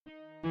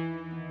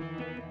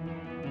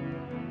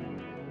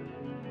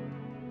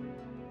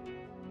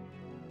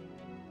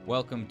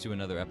Welcome to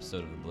another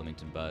episode of the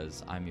Bloomington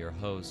Buzz. I'm your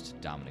host,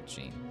 Dominic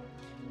Jean.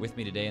 With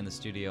me today in the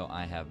studio,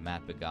 I have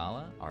Matt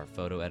Bagala, our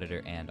photo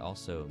editor and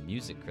also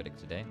music critic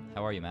today.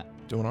 How are you, Matt?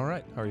 Doing all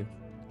right. How are you?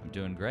 I'm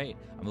doing great.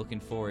 I'm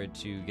looking forward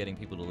to getting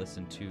people to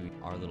listen to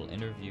our little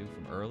interview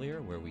from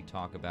earlier where we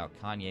talk about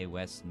Kanye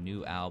West's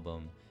new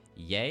album,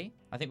 Ye.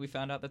 I think we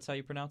found out that's how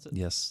you pronounce it?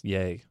 Yes.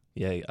 Yay.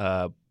 Yay.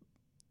 I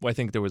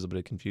think there was a bit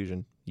of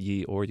confusion.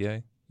 Ye or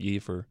yay. Ye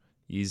for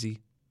Yeezy,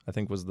 I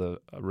think was the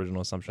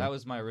original assumption. That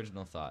was my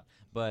original thought.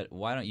 But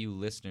why don't you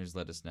listeners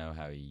let us know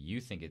how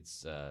you think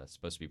it's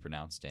supposed to be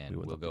pronounced, and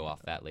we'll go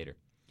off that later.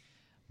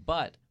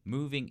 But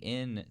moving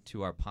in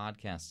to our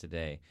podcast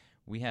today,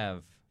 we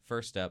have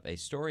first up a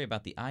story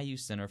about the IU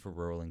Center for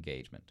Rural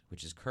Engagement,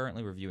 which is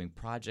currently reviewing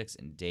projects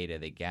and data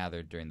they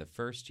gathered during the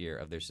first year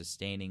of their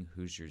Sustaining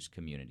Hoosiers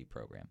Community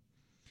Program.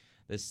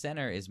 The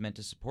center is meant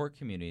to support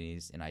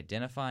communities in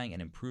identifying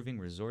and improving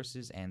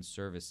resources and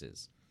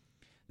services.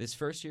 This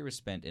first year was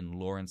spent in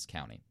Lawrence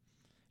County,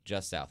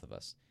 just south of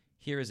us.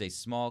 Here is a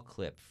small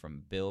clip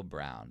from Bill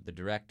Brown, the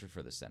director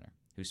for the center,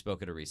 who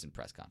spoke at a recent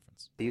press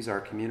conference. These are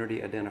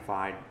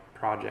community-identified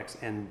projects,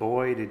 and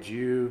boy, did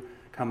you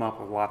come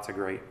up with lots of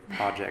great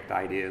project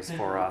ideas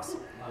for us.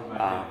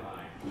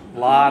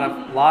 Lot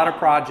of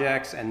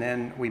projects, and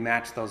then we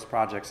matched those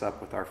projects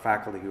up with our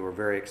faculty who were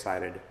very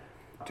excited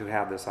to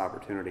have this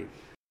opportunity.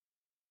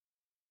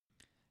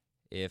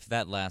 If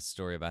that last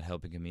story about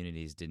helping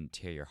communities didn't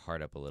tear your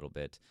heart up a little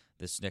bit,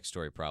 this next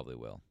story probably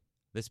will.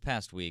 This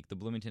past week, the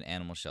Bloomington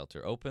Animal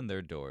Shelter opened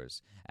their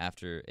doors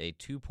after a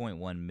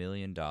 $2.1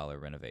 million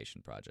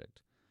renovation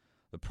project.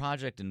 The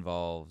project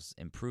involves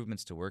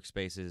improvements to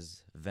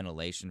workspaces,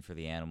 ventilation for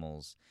the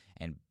animals,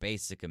 and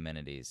basic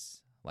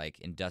amenities like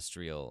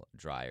industrial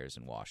dryers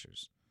and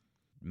washers.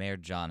 Mayor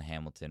John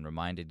Hamilton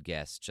reminded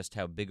guests just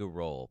how big a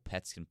role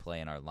pets can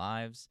play in our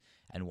lives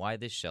and why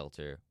this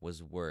shelter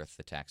was worth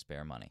the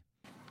taxpayer money.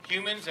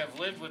 Humans have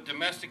lived with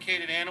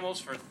domesticated animals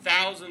for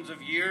thousands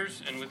of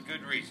years and with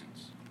good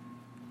reasons.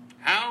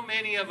 How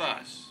many of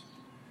us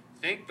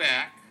think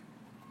back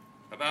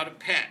about a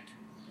pet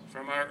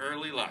from our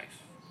early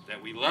life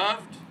that we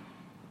loved,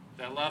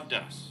 that loved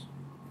us?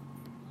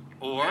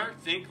 Or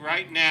think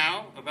right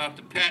now about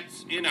the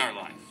pets in our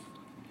life,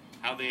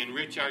 how they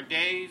enrich our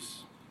days,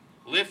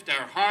 lift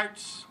our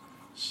hearts,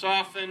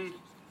 soften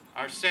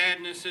our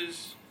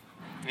sadnesses,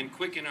 and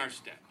quicken our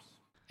steps.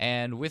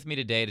 And with me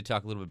today to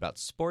talk a little bit about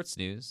sports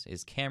news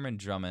is Cameron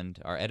Drummond,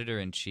 our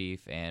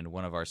editor-in-chief and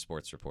one of our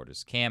sports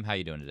reporters. Cam, how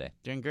you doing today?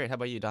 Doing great. How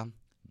about you, Dom?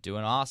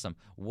 Doing awesome.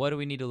 What do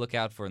we need to look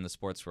out for in the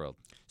sports world?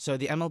 So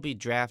the MLB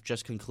draft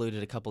just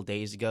concluded a couple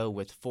days ago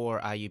with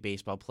 4 IU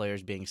baseball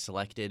players being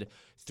selected.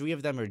 3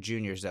 of them are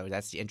juniors, though.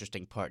 That's the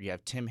interesting part. You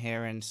have Tim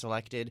Herron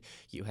selected,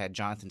 you had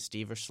Jonathan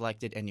Stever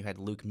selected, and you had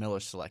Luke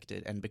Miller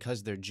selected. And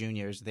because they're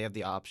juniors, they have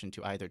the option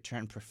to either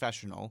turn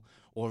professional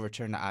or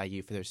return to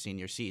IU for their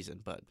senior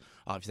season. But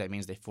obviously that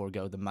means they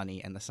forego the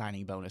money and the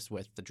signing bonus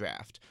with the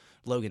draft.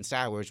 Logan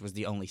Sowers was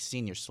the only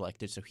senior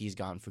selected, so he's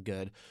gone for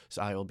good.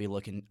 So IU will be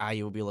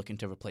looking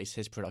to replace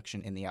his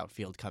production in the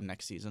outfield come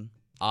next season.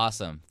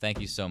 Awesome.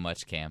 Thank you so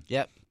much, Cam.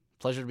 Yep.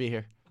 Pleasure to be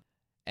here.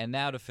 And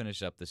now to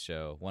finish up the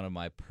show, one of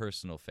my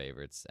personal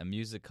favorites, a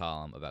music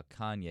column about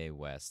Kanye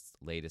West's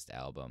latest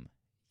album,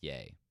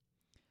 Ye.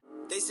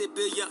 They said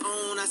build your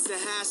own, I said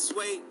how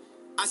sway.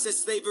 I said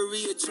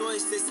slavery a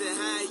choice, they said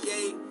hi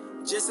yay.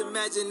 Just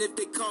imagine if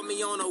they caught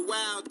me on a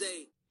wild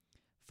day.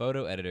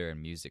 Photo editor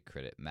and music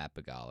critic Matt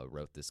Bagala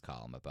wrote this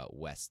column about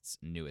West's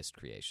newest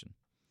creation.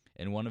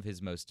 In one of his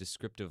most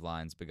descriptive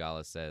lines,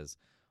 Bagala says,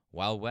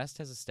 "While West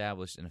has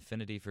established an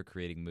affinity for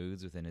creating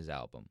moods within his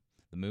album,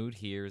 the mood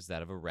here is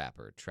that of a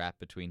rapper trapped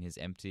between his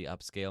empty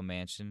upscale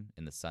mansion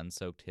in the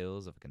sun-soaked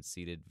hills of a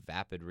conceited,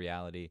 vapid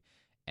reality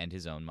and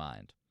his own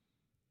mind."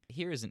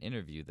 Here is an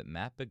interview that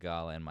Matt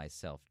Bagala and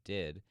myself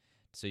did,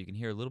 so you can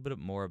hear a little bit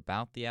more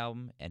about the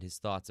album and his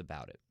thoughts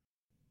about it.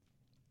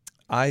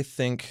 I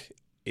think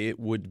it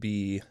would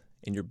be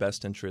in your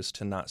best interest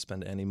to not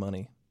spend any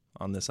money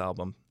on this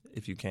album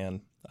if you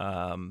can.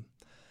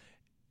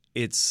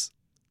 It's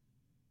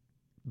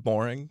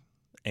boring,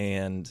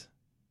 and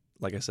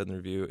like I said in the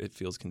review, it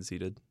feels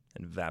conceited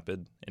and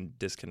vapid and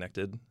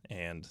disconnected,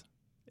 and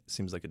it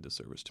seems like a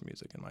disservice to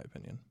music, in my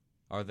opinion.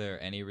 Are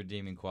there any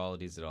redeeming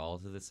qualities at all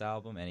to this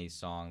album? Any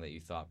song that you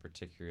thought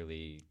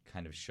particularly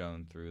kind of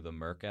shone through the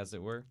murk, as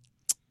it were?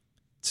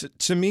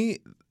 To me,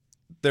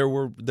 there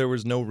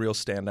was no real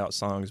standout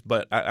songs,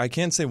 but I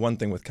can say one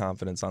thing with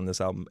confidence on this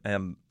album.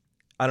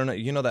 I don't know,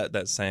 you know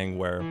that saying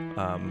where,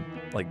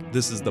 like,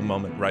 this is the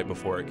moment right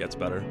before it gets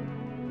better?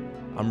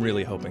 I'm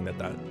really hoping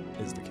that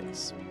is the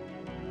case.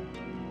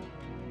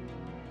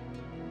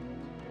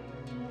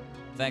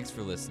 Thanks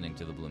for listening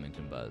to the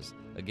Bloomington Buzz.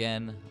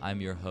 Again, I'm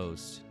your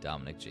host,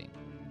 Dominic Jean.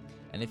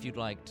 And if you'd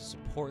like to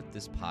support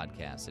this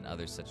podcast and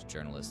other such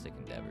journalistic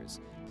endeavors,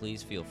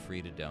 please feel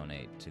free to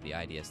donate to the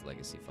IDS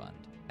Legacy Fund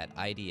at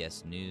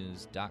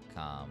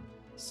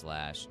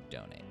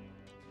idsnews.com/donate.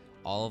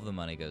 All of the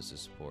money goes to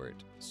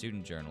support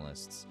student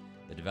journalists,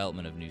 the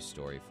development of new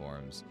story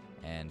forms,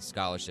 and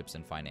scholarships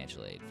and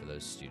financial aid for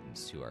those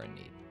students who are in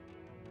need.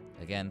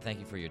 Again, thank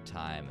you for your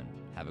time and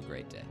have a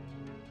great day.